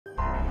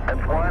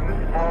It's one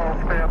small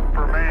step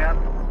for man,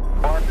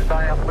 one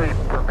giant leap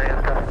for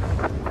mankind.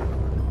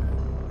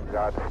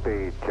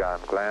 Godspeed, John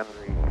Glenn.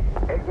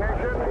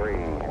 Ignition. 3,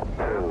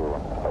 2,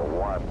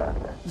 1.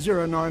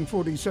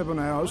 0947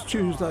 hours,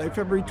 Tuesday,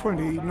 February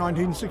 20,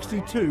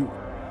 1962.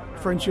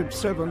 Friendship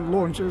 7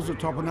 launches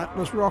atop an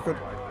Atlas rocket,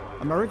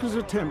 America's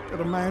attempt at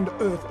a manned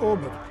Earth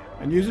orbit,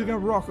 and using a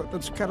rocket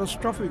that's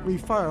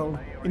catastrophically failed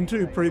in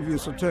 2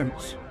 previous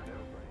attempts.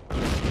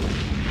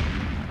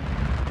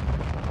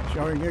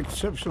 Showing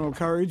exceptional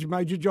courage,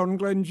 Major John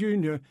Glenn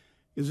Jr.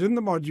 is in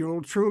the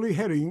module, truly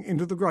heading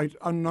into the great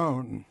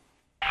unknown.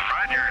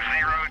 Roger,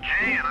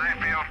 0G, and I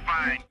feel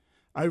fine.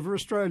 Over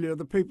Australia,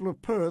 the people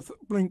of Perth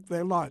blink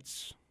their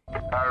lights.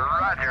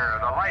 Roger,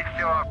 the lights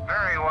show up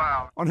very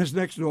well. On his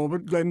next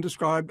orbit, Glenn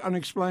described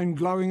unexplained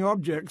glowing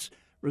objects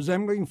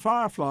resembling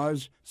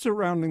fireflies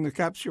surrounding the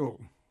capsule.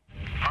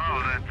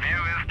 Oh, that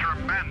view is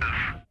tremendous.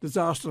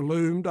 Disaster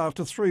loomed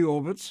after 3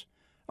 orbits.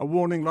 A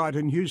warning light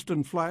in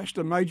Houston flashed,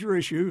 a major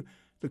issue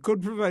that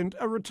could prevent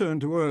a return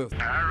to Earth.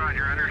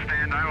 Roger,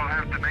 understand. I will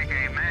have to make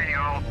a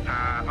manual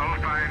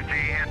 05G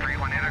entry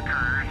when it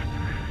occurs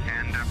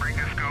and bring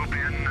the scope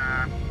in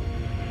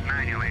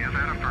manually. Is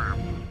that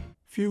affirmed?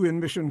 Few in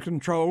mission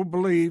control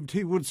believed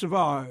he would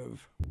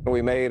survive.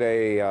 We made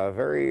a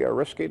very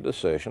risky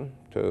decision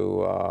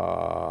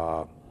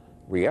to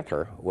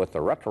re-enter with the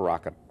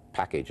retro-rocket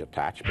package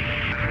attached. This is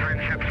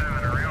Friendship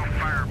 7, a real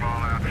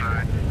fireball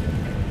outside.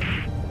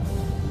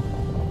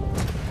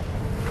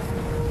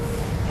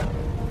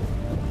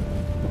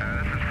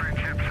 This is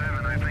Friendship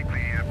 7. I think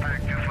the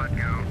pack just let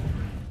go.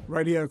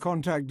 Radio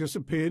contact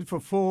disappeared for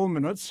 4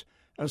 minutes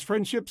as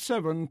Friendship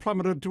 7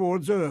 plummeted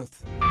towards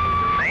Earth.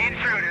 Main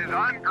chute is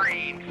on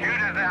green. Chute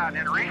is out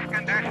in reach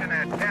condition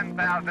at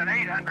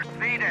 10,800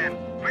 feet and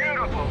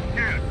beautiful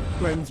chute.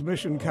 Glenn's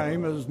mission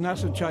came as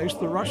NASA chased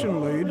the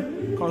Russian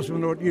lead.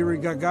 Cosmonaut Yuri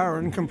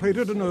Gagarin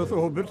completed an Earth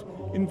orbit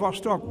in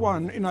Vostok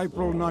 1 in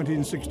April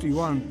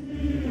 1961.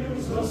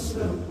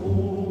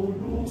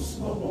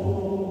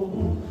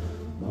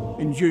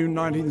 In June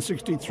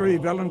 1963,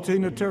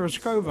 Valentina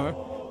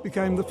Tereshkova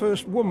became the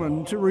first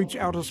woman to reach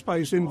outer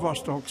space in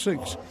Vostok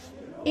 6.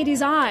 It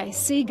is I,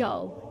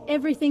 Seagull.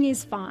 Everything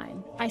is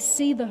fine. I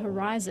see the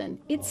horizon.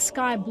 It's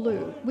sky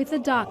blue with a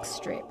dark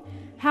strip.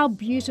 How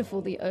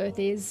beautiful the Earth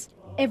is.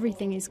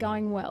 Everything is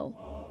going well.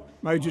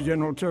 Major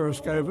General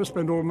Tereshkova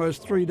spent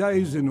almost 3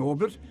 days in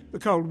orbit. The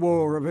Cold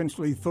War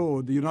eventually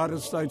thawed. The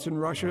United States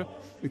and Russia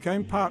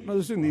became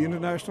partners in the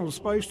International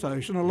Space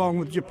Station along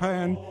with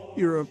Japan,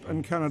 Europe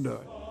and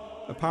Canada.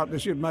 A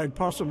partnership made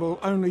possible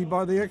only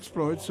by the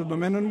exploits of the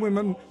men and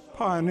women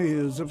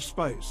pioneers of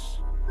space.